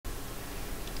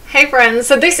Hey friends,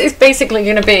 so this is basically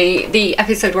going to be the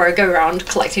episode where I go around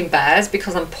collecting bears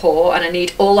because I'm poor and I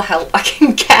need all the help I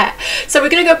can get. So we're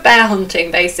going to go bear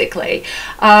hunting basically.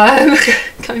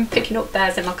 Going picking up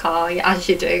bears in my car, as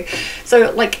you do.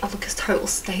 So like I look a total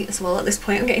state as well at this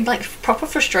point. I'm getting like proper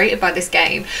frustrated by this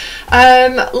game.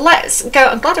 Let's go.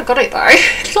 I'm glad I've got it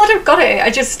though. Glad I've got it. I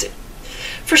just...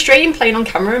 frustrating playing on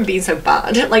camera and being so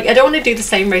bad. Like I don't want to do the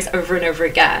same race over and over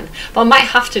again, but I might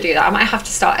have to do that. I might have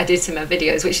to start editing my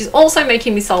videos, which is also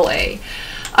making me salty.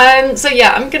 So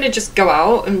yeah, I'm gonna just go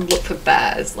out and look for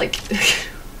bears. Like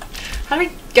how do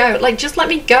I go? Like just let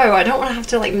me go. I don't want to have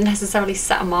to like necessarily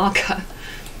set a marker.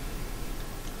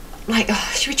 Like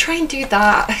should we try and do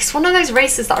that? It's one of those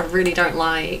races that I really don't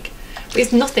like. But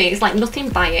it's nothing. It's like nothing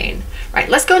buying. Right,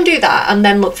 let's go and do that and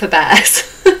then look for bears.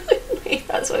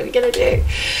 That's what we're gonna do.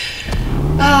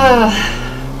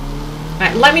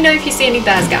 Right, let me know if you see any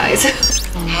bears, guys.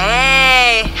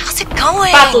 Hey, how's it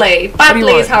going? Badly.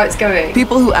 Badly is how it's going.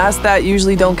 People who ask that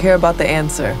usually don't care about the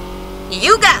answer.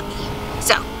 You got me.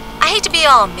 So, I hate to be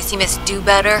all Missy Miss Do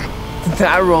Better.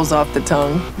 That rolls off the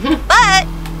tongue. But,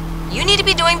 you need to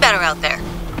be doing better out there.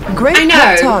 Great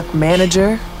pep talk,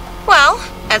 manager. Well,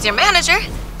 as your manager,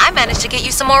 I managed to get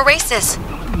you some more races.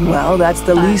 Well, that's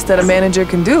the least that a manager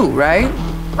can do, right?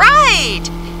 Right!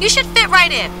 You should fit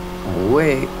right in.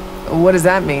 Wait, what does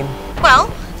that mean? Well,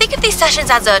 think of these sessions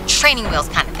as a training wheels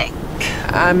kind of thing.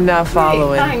 I'm not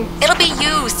following. It'll be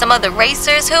you, some other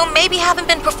racers who maybe haven't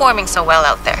been performing so well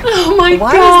out there. Oh my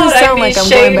Why god, does this sound I'm like I'm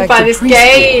ashamed going back by to this preschool?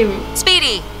 game.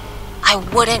 Speedy, I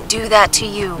wouldn't do that to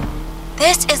you.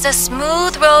 This is a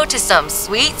smooth road to some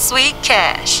sweet, sweet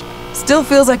cash. Still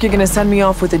feels like you're gonna send me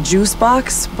off with a juice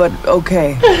box, but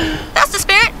okay. That's the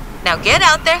spirit. Now get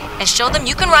out there and show them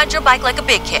you can ride your bike like a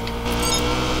big kid.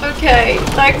 Okay,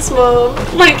 thanks Mom.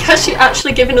 Like, has she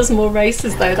actually given us more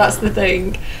races though? That's the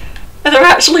thing. Are there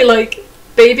actually like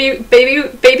baby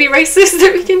races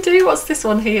that we can do? What's this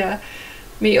one here?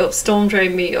 Meet up, storm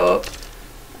drain meet up.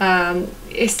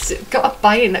 It's got a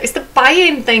buy-in. It's the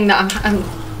buy-in thing that I'm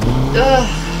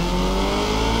ugh.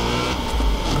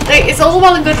 It's all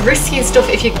well and good risking stuff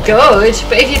if you're good,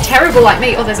 but if you're terrible like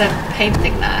me, oh, there's a pain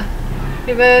thing there.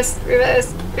 Reverse,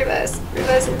 reverse, reverse,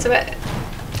 reverse into it.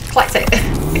 Collect it.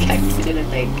 Okay, we did a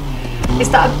thing. Is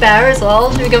that a bear as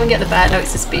well? Should we go and get the bear? No,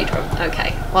 it's a speed run.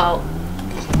 Okay, well.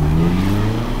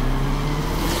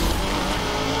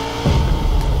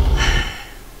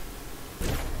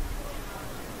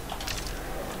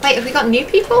 Wait, have we got new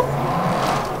people?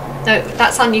 No,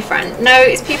 that's our new friend. No,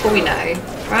 it's people we know,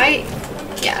 right?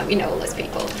 Yeah, we know all those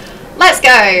people. Let's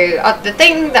go. The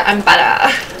thing that I'm bad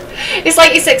at. It's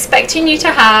like it's expecting you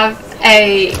to have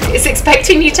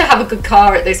a good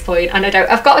car at this point, and I don't.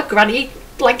 I've got a granny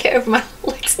blanket over my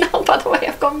legs now. By the way,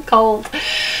 I've gone cold.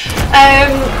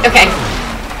 Okay.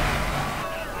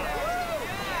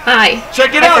 Hi.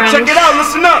 Check it out. Check it out.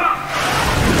 Listen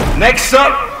up. Next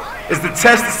up is the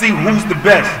test to see who's the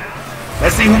best.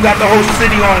 Let's see who got the whole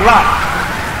city on lock.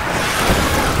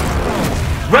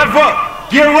 Rev up.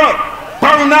 Gear up!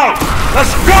 Burn out!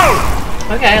 Let's go!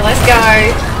 Okay, let's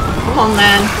go. Come on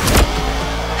then.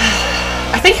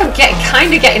 I think I'm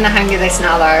kind of getting the hang of this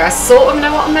now though. I sort of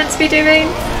know what I'm meant to be doing.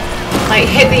 Like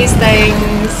hit these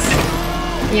things.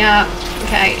 Yeah,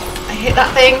 okay. I hit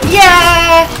that thing.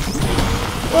 Yeah!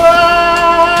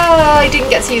 Whoa! I didn't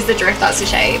get to use the drift, that's a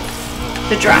shame.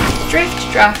 The draft.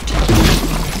 Draft.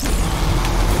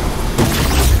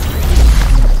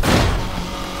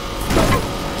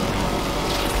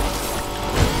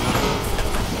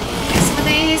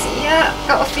 Yeah,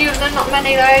 got a few of them, not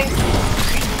many though.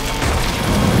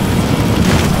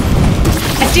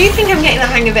 I do think I'm getting the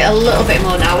hang of it a little bit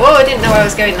more now. Whoa, I didn't know I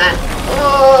was going there.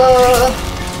 Oh,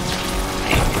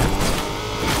 okay.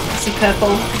 See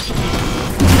purple.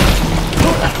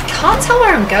 Oh, I can't tell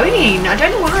where I'm going. I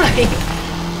don't know why.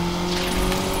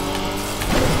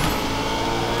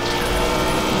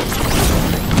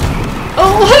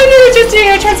 Oh, what did I just do?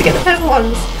 I tried to get the purple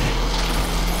ones.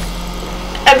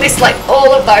 I missed like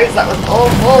all of those. That was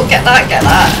awful. Get that, get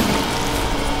that.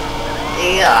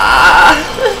 Yeah.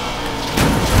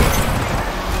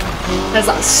 There's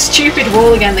that stupid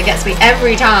wall again that gets me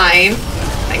every time.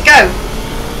 Right, go.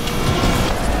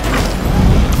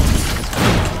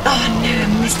 Oh no,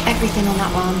 I missed everything on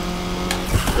that one.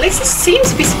 At least it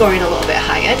seems to be scoring a little bit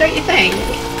higher, don't you think?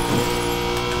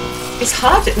 It's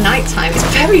hard at night time. It's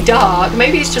very dark.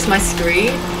 Maybe it's just my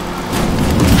screen.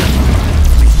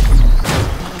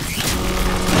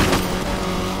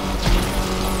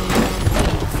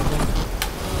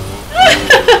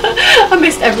 I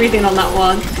missed everything on that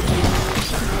one.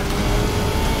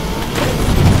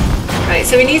 Right, Right,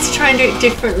 so we need to try and do it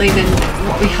differently than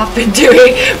what we have been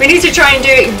doing. We need to try and do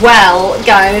it well,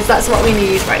 guys. That's what we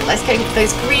need. Right, let's get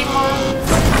those green ones.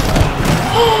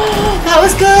 Oh, that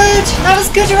was good. That was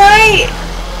good, right?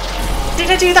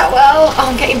 Did I do that well? Oh,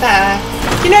 I'm getting better.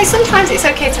 You know, sometimes it's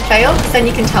okay to fail, because then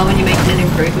you can tell when you're making an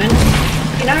improvement.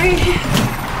 You know?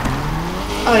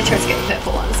 Oh, I tried to get the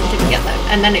purple ones and didn't get them.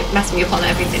 And then it messed me up on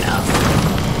everything else.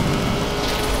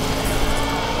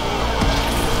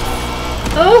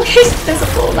 Oh, there's a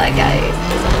ball there, guys.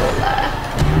 There's a ball there.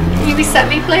 Can you reset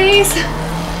me, please?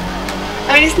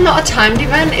 I mean, it's not a timed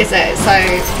event, is it? So,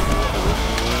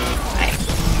 right.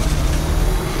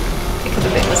 Pick up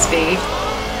a bit more speed.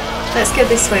 Let's go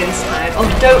this way this time. Oh,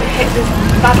 don't hit the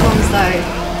bad ones though.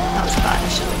 That was bad. I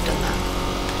shouldn't have done that.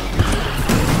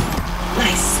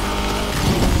 Nice.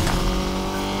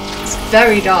 It's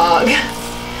very dark.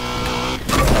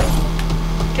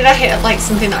 Did I hit like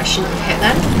something that I shouldn't have hit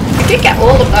then? I did get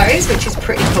all of those, which is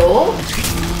pretty cool.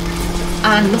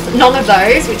 And none of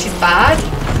those, which is bad.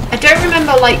 I don't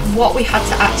remember like what we had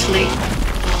to actually...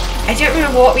 I don't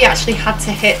remember what we actually had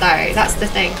to hit though. That's the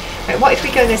thing. Right, what if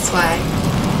we go this way?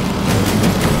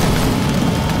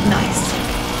 Nice.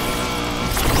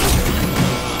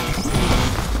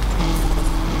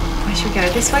 Where should we go?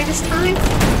 This way this time?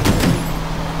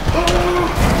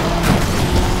 Oh.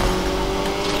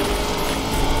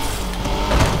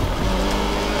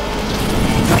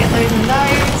 Get those and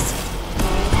those.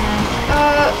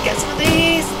 Get some of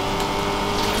these.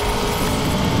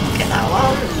 Get that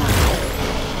one.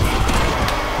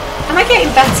 Am I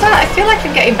getting better? I feel like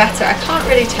I'm getting better. I can't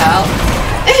really tell.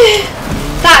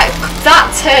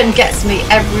 That turn gets me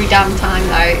every damn time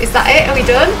though. Is that it? Are we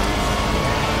done?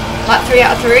 Like 3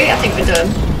 out of 3? I think we're done.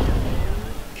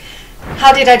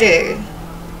 How did I do?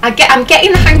 I'm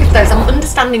getting the hang of those. I'm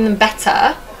understanding them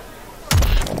better.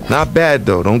 Not bad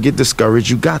though. Don't get discouraged.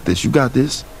 You got this. You got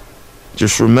this.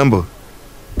 Just remember,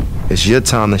 it's your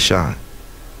time to shine.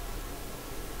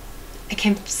 I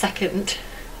came second.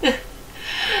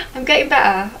 I'm getting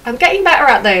better. I'm getting better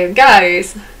at them,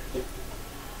 guys.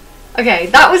 Okay,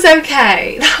 that was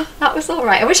okay. That was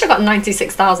alright. I wish I got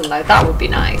 96,000 though. That would be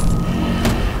nice.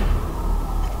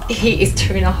 He is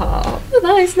 2.5.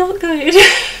 That is not good.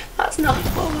 That's not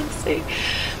what I want to see.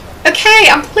 Okay,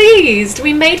 I'm pleased.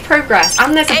 We made progress.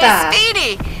 And there's a bear. Hey,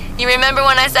 Speedy! You remember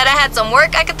when I said I had some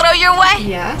work I could throw your way?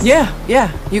 Yes.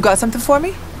 Yeah. You got something for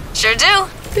me? Sure do.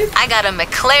 I got a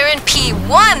McLaren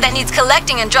P1 that needs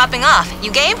collecting and dropping off.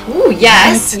 You game? Ooh,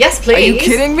 yes. Yes, please. Are you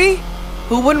kidding me?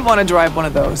 Who wouldn't want to drive one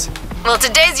of those? Well,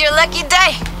 today's your lucky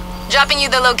day. Dropping you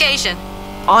the location.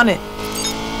 On it.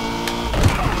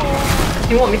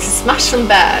 You want me to smash some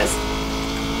bears?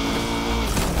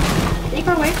 Can you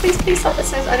go away, please? Please stop. It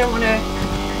says I don't want to...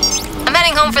 I'm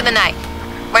heading home for the night.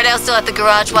 Rydell's still at the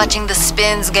garage watching the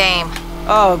Spins game.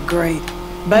 Oh, great.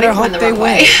 Better hope they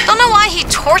win. Don't know why he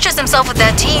tortures himself with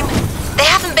that team. They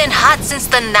haven't been hot since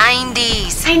the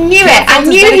 90s. I knew it. I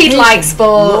knew he'd like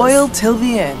sports. Loyal till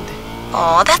the end.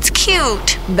 Aw, that's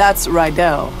cute. That's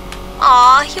Rydell.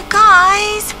 Aw, you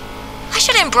guys. I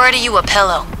should embroider you a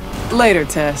pillow. Later,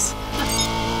 Tess.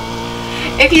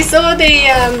 If you saw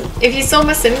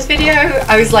my Sims video,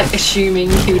 I was like assuming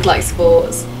he would like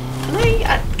sports.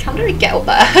 Can I get up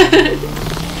there?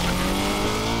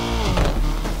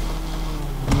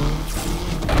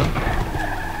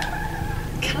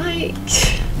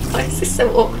 Why is this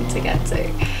so awkward to get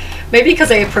to? Maybe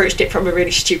because I approached it from a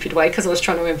really stupid way because I was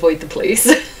trying to avoid the police.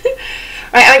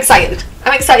 Right, I'm excited.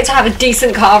 I'm excited to have a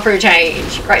decent car for a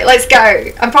change. Right, let's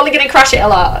go. I'm probably going to crash it a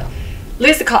lot.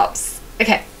 Lose the cops.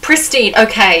 Okay, pristine.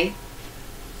 Okay.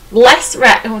 Less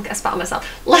wrecked. Oh, I spat on myself.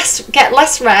 Get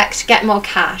less wrecked, get more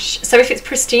cash. So if it's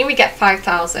pristine, we get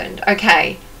 5,000.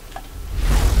 Okay.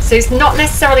 So it's not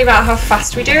necessarily about how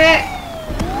fast we do it.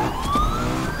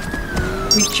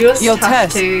 We just have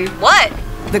Tess. to... What?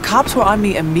 The cops were on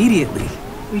me immediately.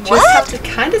 We just have to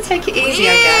kind of take it easy,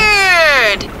 I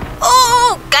guess. Weird.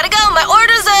 Oh, gotta go. My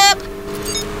order's up.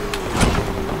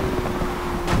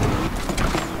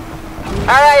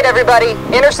 All right, everybody.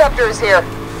 Interceptor is here.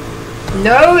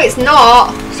 No, it's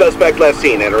not. Suspect last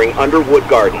seen entering Underwood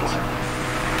Gardens.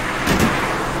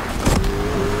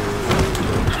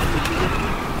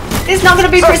 It's not going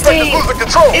to be pristine.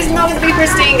 It's not going to be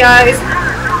pristine, guys.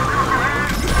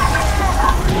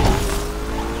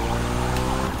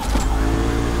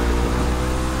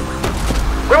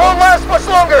 We won't last much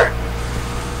longer.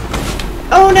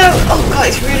 Oh no! Oh god,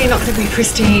 it's really not going to be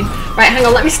pristine. Right, hang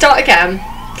on. Let me start again.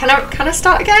 Can I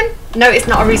start again? No, it's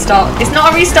not a restart. It's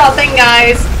not a restart thing,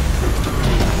 guys.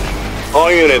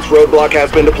 All units, roadblock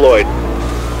has been deployed.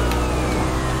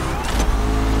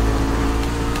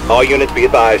 All units be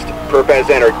advised, Perp has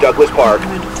entered Douglas Park.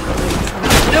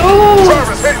 No!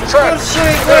 Driver's hitting track.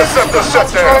 Interceptor shut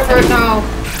down. Right now.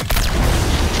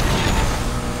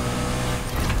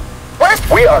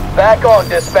 We are back on,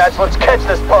 dispatch. Let's catch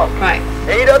this punk. Right.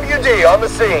 AWD on the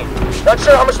scene. Not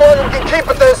sure how much longer we can keep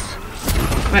at this.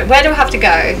 Right, where do I have to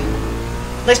go?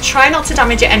 Let's try not to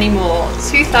damage it anymore.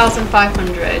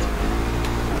 2,500.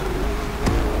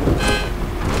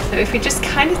 So if we just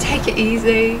kind of take it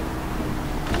easy.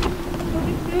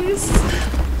 Like this.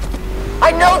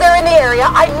 I know they're in the area.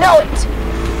 I know it.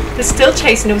 They're still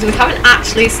chasing us. We haven't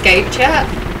actually escaped yet.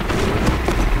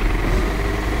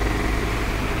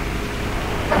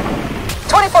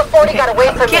 2440 got away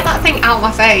from me. Get that thing out of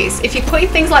my face. If you're putting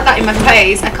things like that in my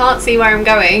face, I can't see where I'm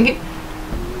going.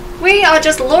 We are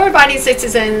just law-abiding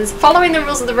citizens following the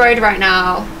rules of the road right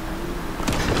now.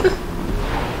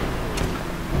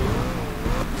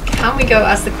 Can we go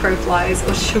as the crow flies,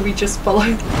 or should we just follow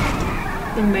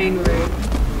the main route?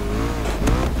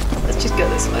 Let's just go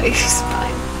this way. It's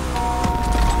fine.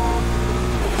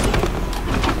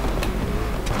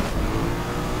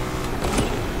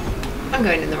 I'm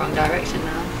going in the wrong direction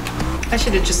now. I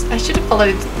should have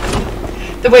followed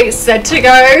the way it said to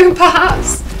go,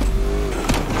 perhaps.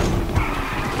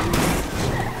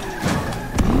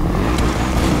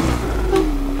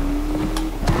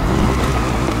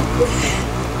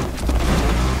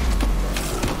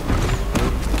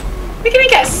 We're gonna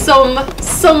get some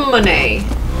money.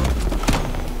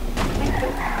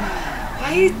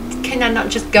 Why can I not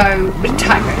just go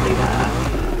directly there?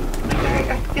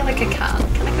 I feel like I can.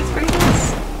 Can I go through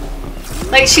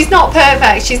this? Like, she's not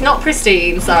perfect, she's not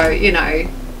pristine, so, you know.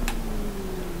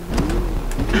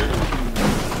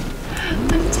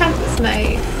 The attempt was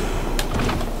made.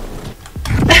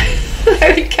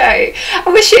 There we go.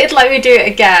 I wish it'd let me do it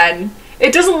again.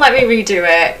 It doesn't let me redo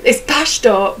it. It's bashed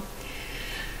up.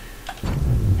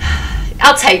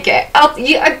 I'll take it.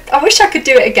 I wish I could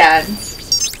do it again.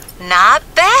 Not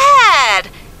bad.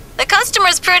 The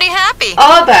customer's pretty happy.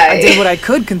 Are they? I did what I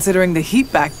could considering the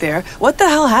heat back there. What the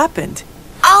hell happened?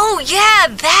 Oh, yeah,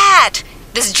 that.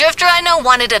 This drifter I know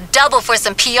wanted a double for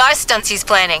some PR stunts he's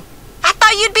planning. I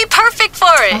thought you'd be perfect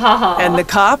for it. And the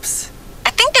cops? I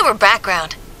think they were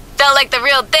background. Felt like the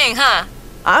real thing, huh?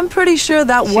 I'm pretty sure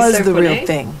that was so the funny. real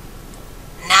thing.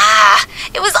 Nah,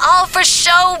 it was all for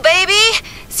show, baby.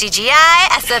 CGI,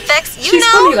 SFX, you She's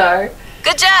know. funny though.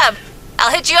 Good job.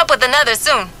 I'll hit you up with another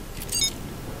soon.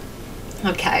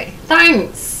 Okay,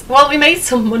 thanks. Well, we made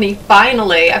some money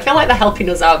finally. I feel like they're helping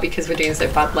us out because we're doing so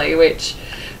badly, which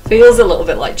feels a little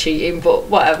bit like cheating, but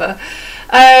whatever.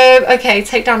 Okay,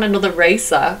 take down another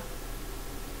racer.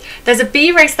 There's a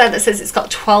B race there that says it's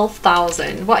got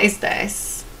 12,000. What is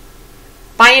this?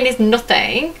 Buy-in is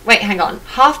nothing. Wait, hang on.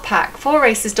 Half pack, 4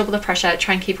 races, double the pressure.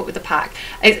 Try and keep up with the pack.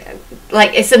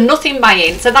 It's a nothing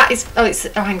buy-in. So that is. Oh,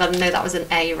 hang on. No, that was an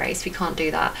A race. We can't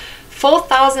do that.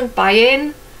 4,000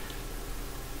 buy-in.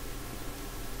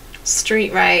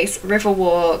 Street race, river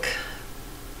walk.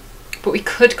 But we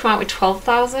could come out with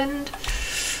 12,000.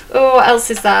 Oh, what else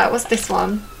is there? What's this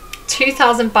one?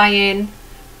 2,000 buy-in.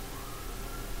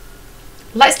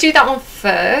 Let's do that one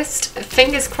first.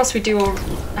 Fingers crossed we do all...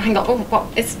 Hang on.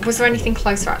 Oh, was there anything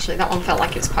closer actually? That one felt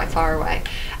like it was quite far away.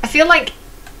 I feel like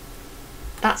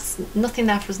that's nothing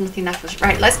there for us, nothing there for us.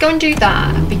 Right, let's go and do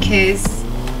that because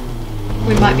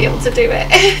we might be able to do it.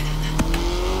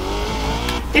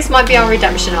 This might be our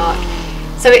redemption arc.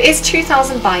 So it is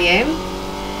 2,000 buy-in.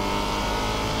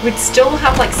 We'd still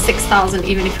have like 6,000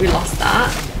 even if we lost that.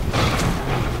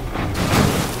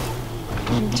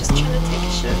 I'm just trying to take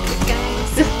a shortcut,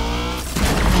 guys.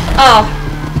 Oh,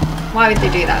 why would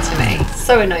they do that to me?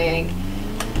 So annoying.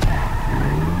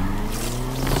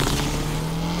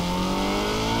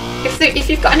 If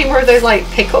you've got any more of those like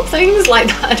pickup things like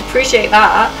that, I'd appreciate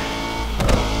that.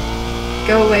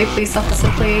 Go away, police officer,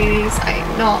 please.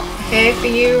 I'm not here for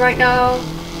you right now.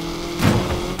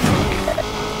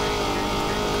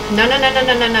 No, no, no, no,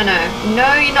 no, no, no, no.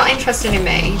 No, you're not interested in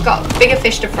me. You've got bigger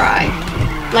fish to fry.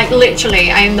 Like,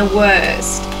 literally, I am the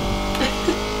worst.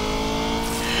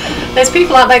 There's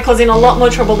people out there causing a lot more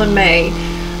trouble than me.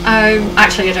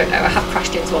 Actually, I don't know. I have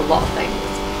crashed into a lot of things.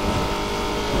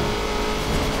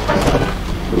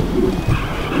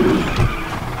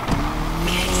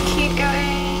 Okay, just keep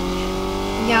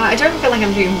going. Yeah, I don't feel like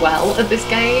I'm doing well at this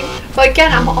game. But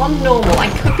again, I'm on normal. I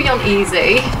could be on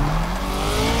easy.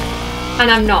 And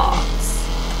I'm not.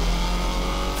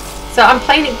 So I'm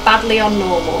playing it badly on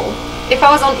normal. If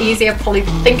I was on easy, I'd probably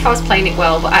think I was playing it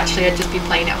well, but actually I'd just be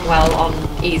playing it well on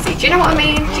easy. Do you know what I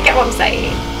mean? Do you get what I'm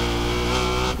saying?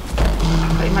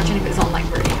 But imagine if it's on like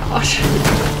really hard.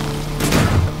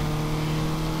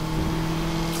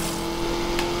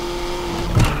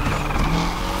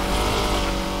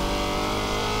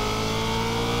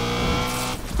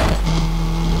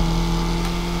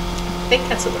 think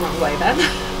I took the wrong way then.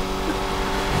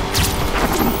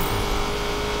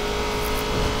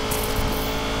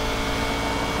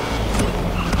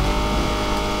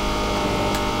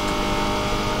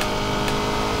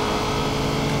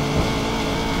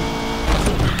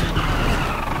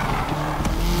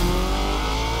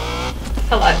 I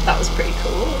felt like that was pretty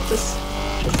cool. Just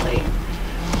like,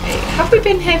 wait, have we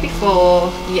been here before?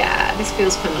 Yeah, this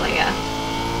feels familiar.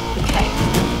 Okay.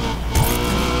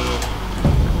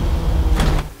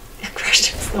 I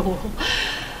crashed into the wall.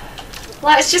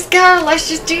 Let's just go. Let's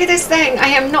just do this thing. I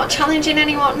am not challenging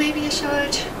anyone. Maybe I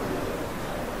should.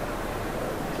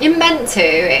 You're meant to.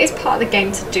 It is part of the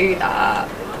game to do that.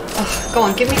 Oh, go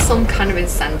on, give me some kind of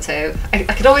incentive. I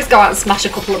could always go out and smash a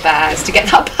couple of bears to get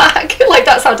that back. Like,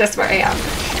 that's how desperate I am.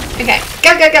 Okay,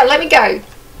 go, go, go. Let me go.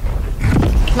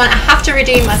 Come on, I have to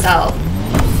redeem myself.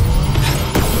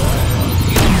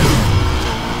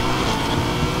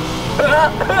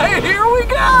 Here we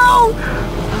go!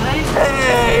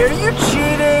 Hey, are you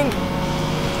cheating?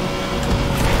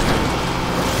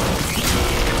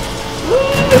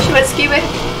 Woo, she went skewy.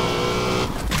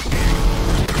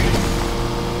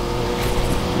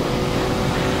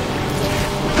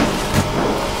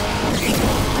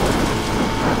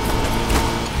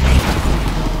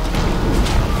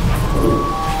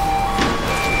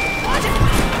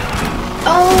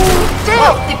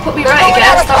 Oh, they put me right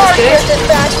against. That was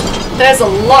good. There's a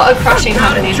lot of crashing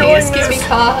happening here. Excuse me,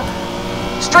 car.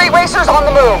 Street racers on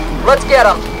the move. Let's get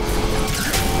them.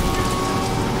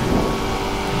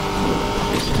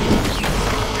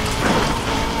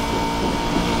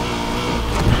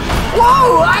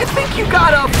 Whoa, I think you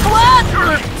got a flat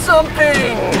or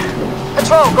something.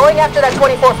 Patrol, going after that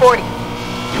 2440.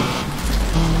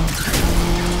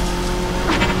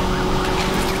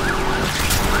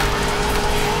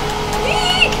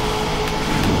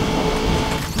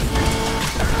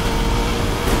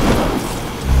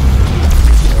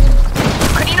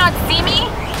 See me?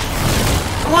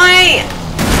 Why?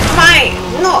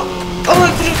 Not. Oh,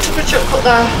 I could have took a shortcut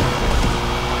there.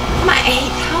 Am I 8?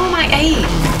 How am I 8?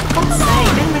 For God's sake,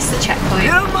 I didn't miss the checkpoint.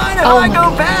 You don't mind if I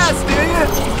go past, do you?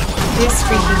 This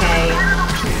freaking game.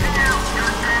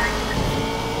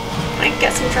 Can I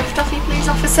get some draft off you, please,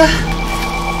 officer?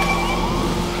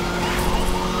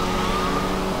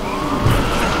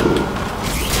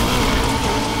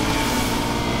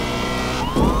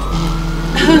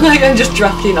 Like I'm just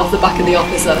drafting off the back of the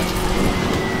officer.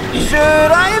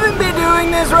 Should I even be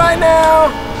doing this right now?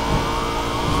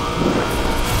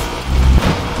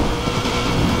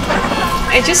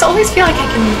 I just always feel like I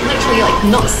can literally like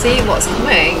not see what's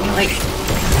coming. Like,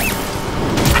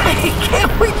 Hey,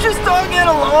 can't we just all get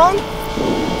along?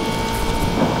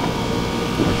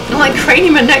 I'm like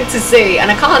craning my neck to see, and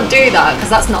I can't do that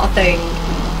because that's not a thing.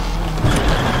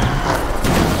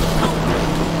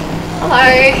 Hello,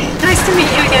 nice to meet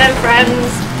you again, friends.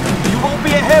 You won't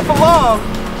be ahead for long.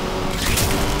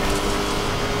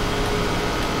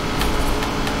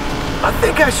 I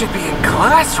think I should be in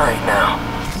class right now.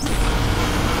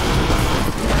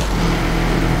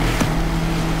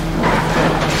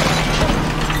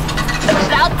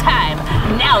 About time.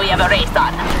 Now we have a race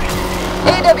on.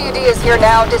 AWD is here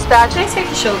now, dispatch. Can I take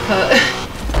a shortcut?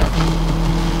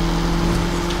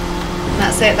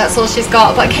 That's it, that's all she's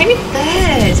got. But I came in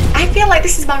third. I feel like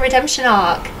this is my redemption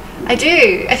arc. I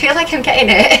do. I feel like I'm getting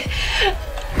it.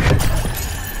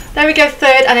 There we go,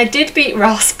 third. And I did beat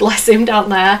Ross, bless him, down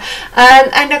there.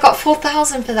 And I got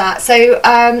 4,000 for that. So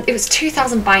it was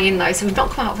 2,000 buy-in though, so we've not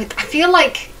come out with... I feel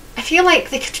like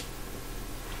they could...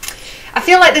 I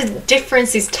feel like the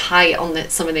difference is tight on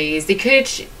some of these. They could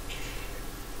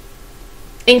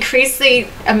increase the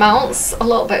amounts a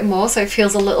little bit more, so it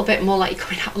feels a little bit more like you're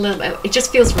coming out a little bit. It just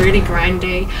feels really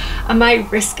grindy, and my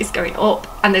risk is going up.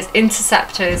 And there's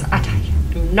interceptors. I'm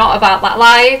not about that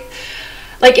life.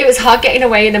 Like, it was hard getting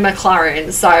away in a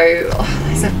McLaren, so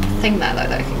there's a thing there though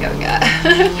that I can go and get.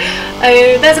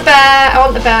 Oh, there's a bear. I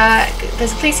want the bear.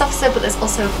 There's a police officer, but there's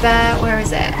also a bear. Where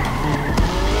is it?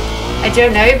 I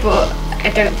don't know, but I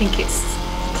don't think it's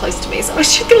close to me, so I'm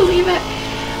just gonna leave it.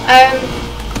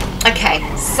 Okay,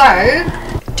 so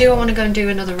do I want to go and do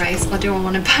another race, or do I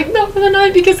want to bank that for the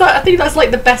night? Because I think that's like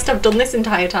the best I've done this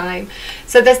entire time.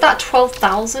 So there's that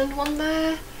 12,000 one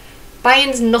there.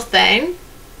 Buy-in's nothing.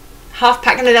 Half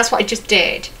pack, and that's what I just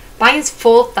did. Buy-in's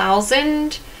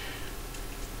 4,000.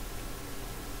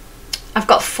 I've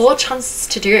got 4 chances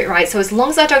to do it right, so as long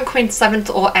as I don't come in 7th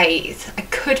or 8th, I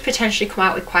could potentially come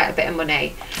out with quite a bit of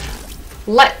money.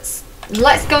 Let's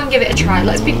go and give it a try.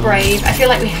 Let's be brave. I feel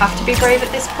like we have to be brave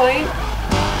at this point.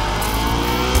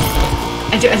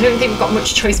 I don't think we've got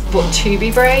much choice but to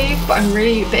be brave, but I'm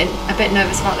really a bit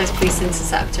nervous about those police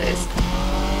interceptors.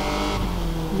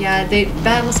 Yeah, the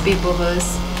bear must be above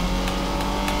us.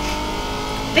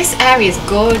 This area is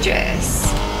gorgeous.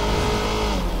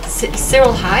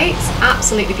 Cyril Heights,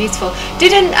 absolutely beautiful.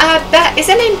 Didn't is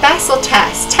her name Bess or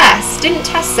Tess? Tess. Didn't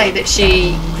Tess say that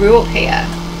she grew up here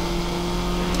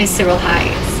in Cyril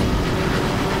Heights?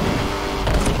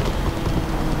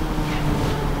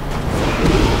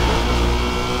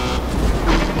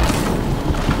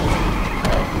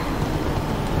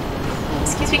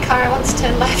 Excuse me, car, I want to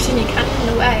turn left and you can't run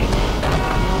away.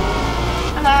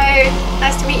 Hello,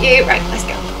 nice to meet you. Right, let's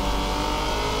go.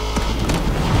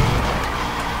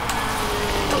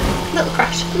 Little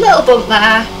crash, little bump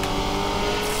there.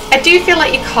 I do feel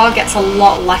like your car gets a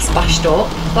lot less bashed up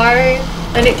though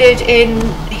than it did in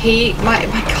Heat. My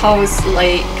car was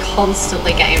like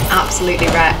constantly getting absolutely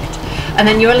wrecked, and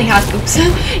then you only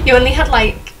had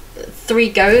like 3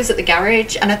 goes at the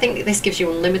garage, and I think this gives you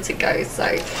unlimited goes,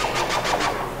 so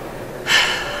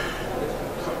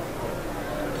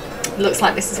looks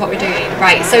like this is what we're doing.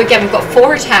 Right, so again we've got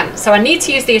 4 attempts, so I need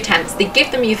to use the attempts. They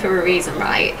give them you for a reason,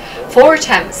 right? 4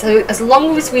 attempts, so as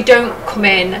long as we don't come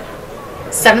in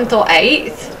 7th or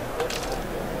 8th,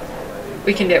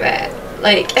 we can do it.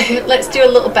 Like, let's do a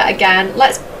little bet again.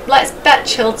 Let's bet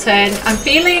Chilton. I'm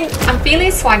feeling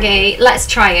swaggy. Let's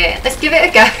try it. Let's give it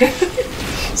a go.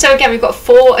 So again, we've got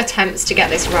 4 attempts to get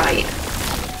this right.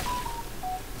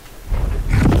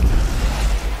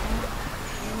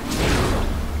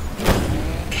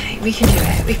 We can do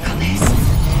it. We've got this.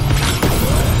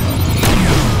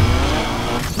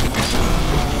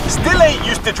 Still ain't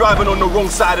used to driving on the wrong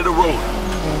side of the road.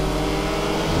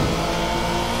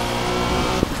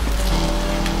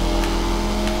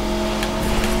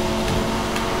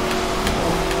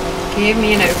 Give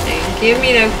me an opening. Give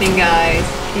me an opening, guys.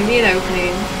 Give me an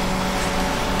opening.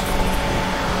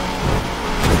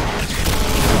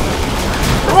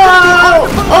 Whoa!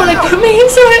 Oh, they put me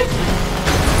into it.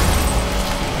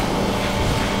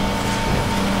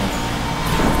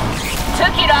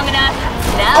 Took you long enough.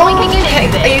 Now we can get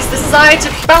into I it. used the side to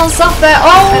bounce off there.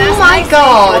 Oh my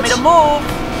god.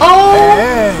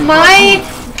 Oh my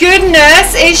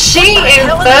goodness. Is she in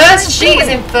first? She is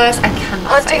in first. I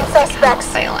cannot fail. I cannot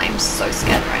fail. I am so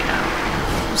scared right now.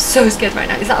 I'm so scared right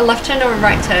now. Is that a left turn or a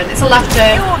right turn? It's a left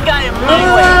turn.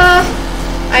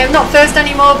 I am not first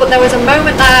anymore, but there was a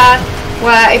moment there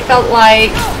where it felt like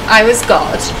I was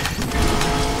God.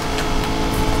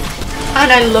 And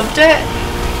I loved it.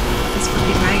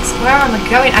 Where am I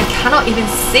going? I cannot even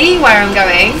see where I'm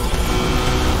going.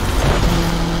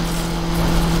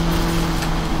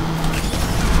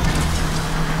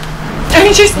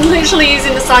 I'm just literally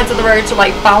using the sides of the road to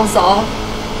like bounce off.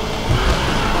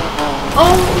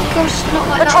 Oh gosh, not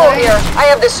like Patrol that way. here. I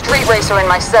have this street racer in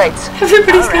my sights.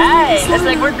 Everybody's Alright, going looks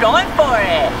like we're going for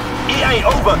it. It ain't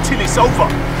over till it's over.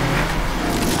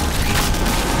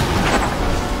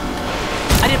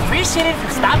 I'd appreciate it if you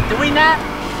stopped doing that.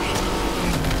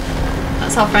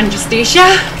 That's our friend Justicia.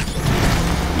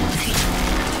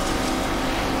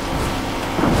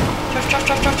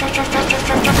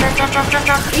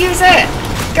 Drive. Use it.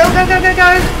 Go.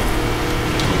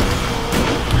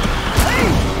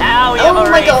 Now we have a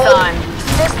race on.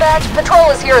 Dispatch, patrol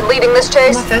is here leading this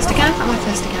chase. Am I first again? Oh my god.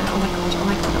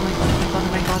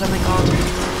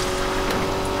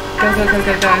 Go. Oh my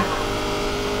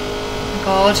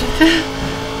god.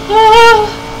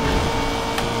 Oh.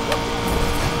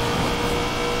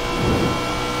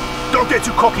 Don't get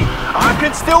too cocky. I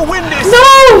can still win this.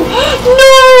 No!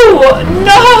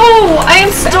 I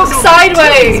am stuck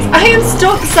sideways.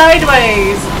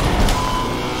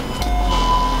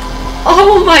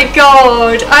 Oh my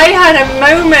god. I had a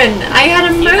moment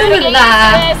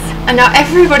there. And now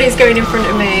everybody's going in front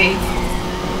of me.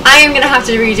 I am going to have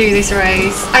to redo this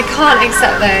race. I can't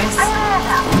accept this.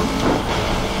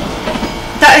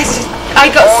 That is just, I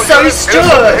got so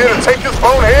stuck. Here to take this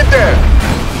bonehead down.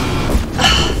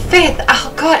 5th.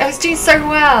 Oh god, I was doing so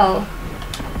well.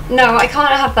 No, I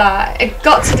can't have that. I've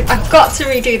got to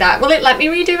redo that. Will it let me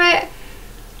redo it?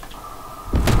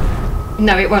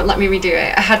 No, it won't let me redo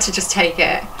it. I had to just take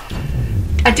it.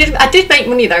 I did make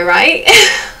money though, right?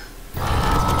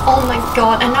 Oh my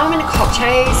god, and now I'm in a cop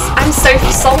chase. I'm so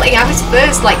salty. I was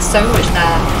first like so much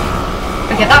there.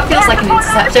 Okay, that feels like an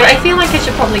interceptor. I feel like I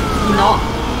should probably not.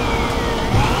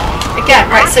 Again,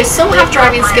 right, so some have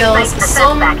driving skills,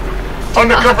 some do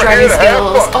not have driving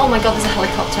skills. Oh my god, there's a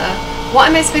helicopter. What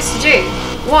am I supposed to do?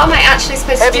 What am I actually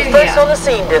supposed to do Heavy first here? on the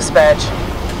scene, dispatch.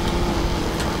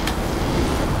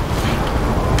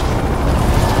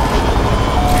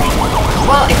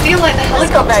 Well, it feels like the This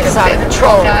scumbag helicopter's is out a of bit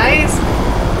control. guys.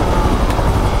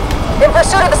 In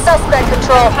pursuit of the suspect,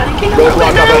 Control. Panicking a little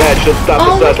bit Roadblock up now. ahead should stop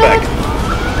Oh the my suspect. God.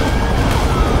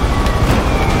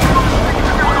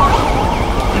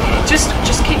 Okay,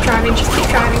 just keep driving, just keep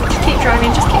driving, just keep driving,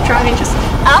 just keep driving, just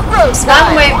Off-road smile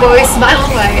and style. wave, boys, smile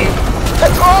and wave.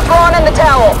 Control drawn in the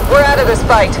towel. We're out of this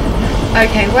fight.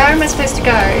 Okay, where am I supposed to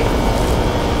go?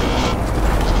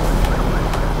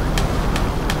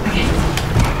 Okay.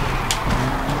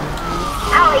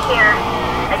 Allie here.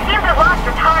 I seem to have lost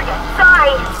the target.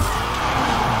 Sorry.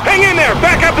 Hang in there!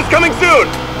 Backup is coming soon!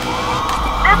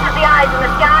 This is the eyes in the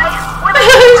sky. We're the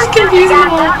It's confusing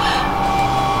them all.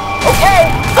 Okay.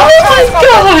 Oh my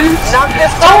God! Knock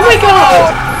this Oh my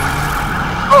God!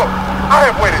 Oh,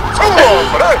 I have waited too long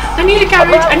for this. I need a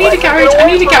garage, I need a garage, I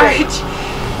need a garage.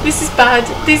 This is bad,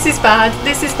 this is bad,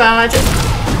 this is bad.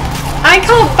 I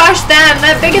can't bash them,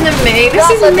 they're bigger than me. This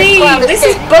is mean, this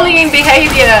is bullying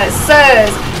behaviour. Sirs,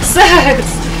 sirs.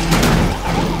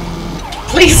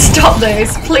 Please stop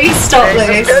this, please stop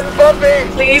this. Getting bumpy.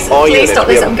 Please, All please units, stop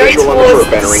we this. have I'm going visual on the towards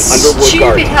turret entering Underwood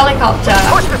stupid Garden. helicopter.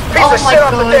 Push this piece Oh of my shit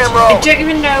off the God, damn road. I don't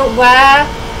even know where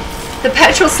the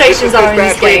petrol stations are in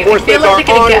this dispatch, game. I feel like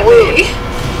they're gonna get me.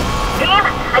 Team,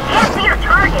 I can't see your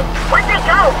target. Where'd they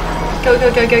go? Go,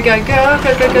 go, go, go, go, go,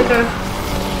 go, go, go, go.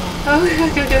 Oh, go,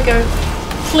 go, go, go.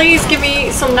 Please give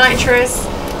me some nitrous.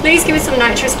 Please give me some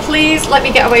nitrous. Please let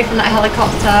me get away from that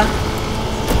helicopter.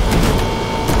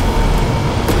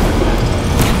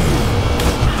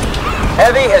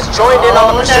 Heavy has joined in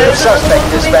on the pursuit of suspect,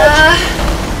 dispatch.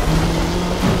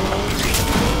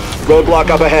 Roadblock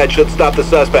up ahead should stop the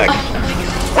suspect.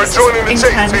 We're joining the chase,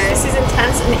 Intense. team. This is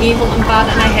intense and evil and bad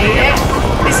and I hate it.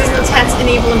 This is intense and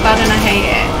evil and bad and I hate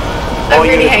it. I All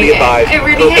really units hate be it. advised. I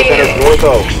really Purpose hate enters it. North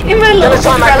Oaks. In my little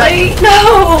try my belly.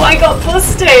 No, I got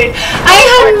busted. I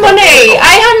had money.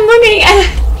 I had money and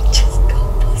I just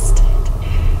got busted.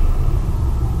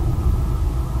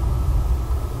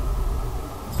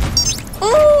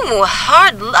 Ooh,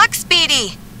 hard luck,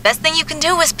 Speedy. Best thing you can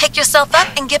do is pick yourself up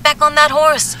and get back on that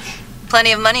horse.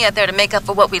 Plenty of money out there to make up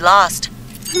for what we lost.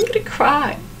 I'm gonna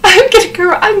cry. I'm gonna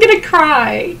cry. I'm gonna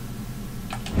cry.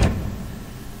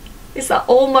 Is that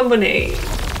all my money?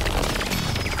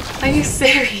 Are you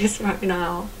serious right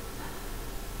now?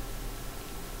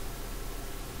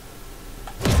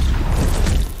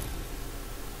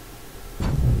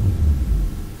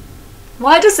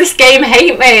 Why does this game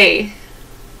hate me?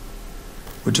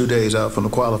 We're 2 days out from the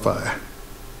qualifier.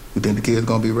 You think the kid's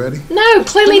gonna be ready? No,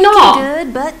 clearly Looking not.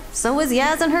 good, but so is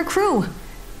Yaz and her crew.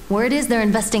 Word is they're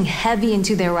investing heavy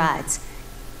into their rides.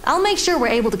 I'll make sure we're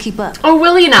able to keep up. Oh,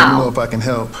 will you I don't know now? if I can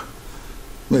help.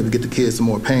 Maybe get the kids some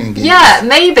more paying gigs. Yeah,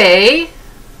 maybe.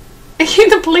 Keep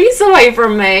the police away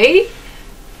from me.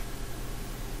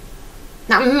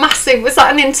 That massive, was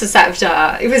that an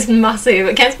interceptor? It was massive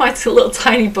against my little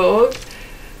tiny bug.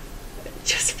 It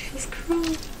just feels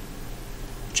cruel.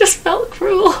 Just felt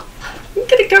cruel. I'm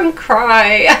gonna go and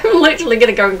cry. I'm literally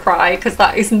gonna go and cry because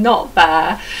that is not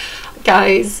fair.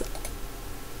 Guys,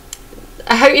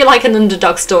 I hope you like an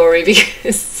underdog story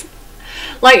because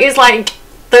like it's like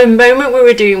the moment we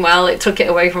were doing well it took it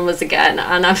away from us again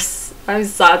and I'm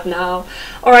sad now.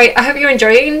 Alright, I hope you're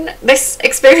enjoying this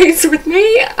experience with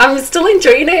me. I'm still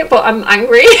enjoying it but I'm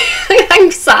angry.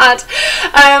 I'm sad.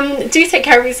 Do take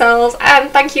care of yourselves and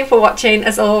thank you for watching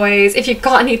as always. If you've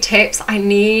got any tips, I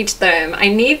need them.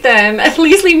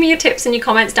 Please leave me your tips in your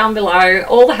comments down below.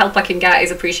 All the help I can get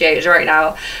is appreciated right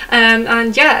now.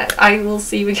 And yeah, I will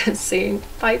see you again soon.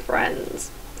 Bye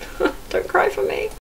friends. Don't cry for me.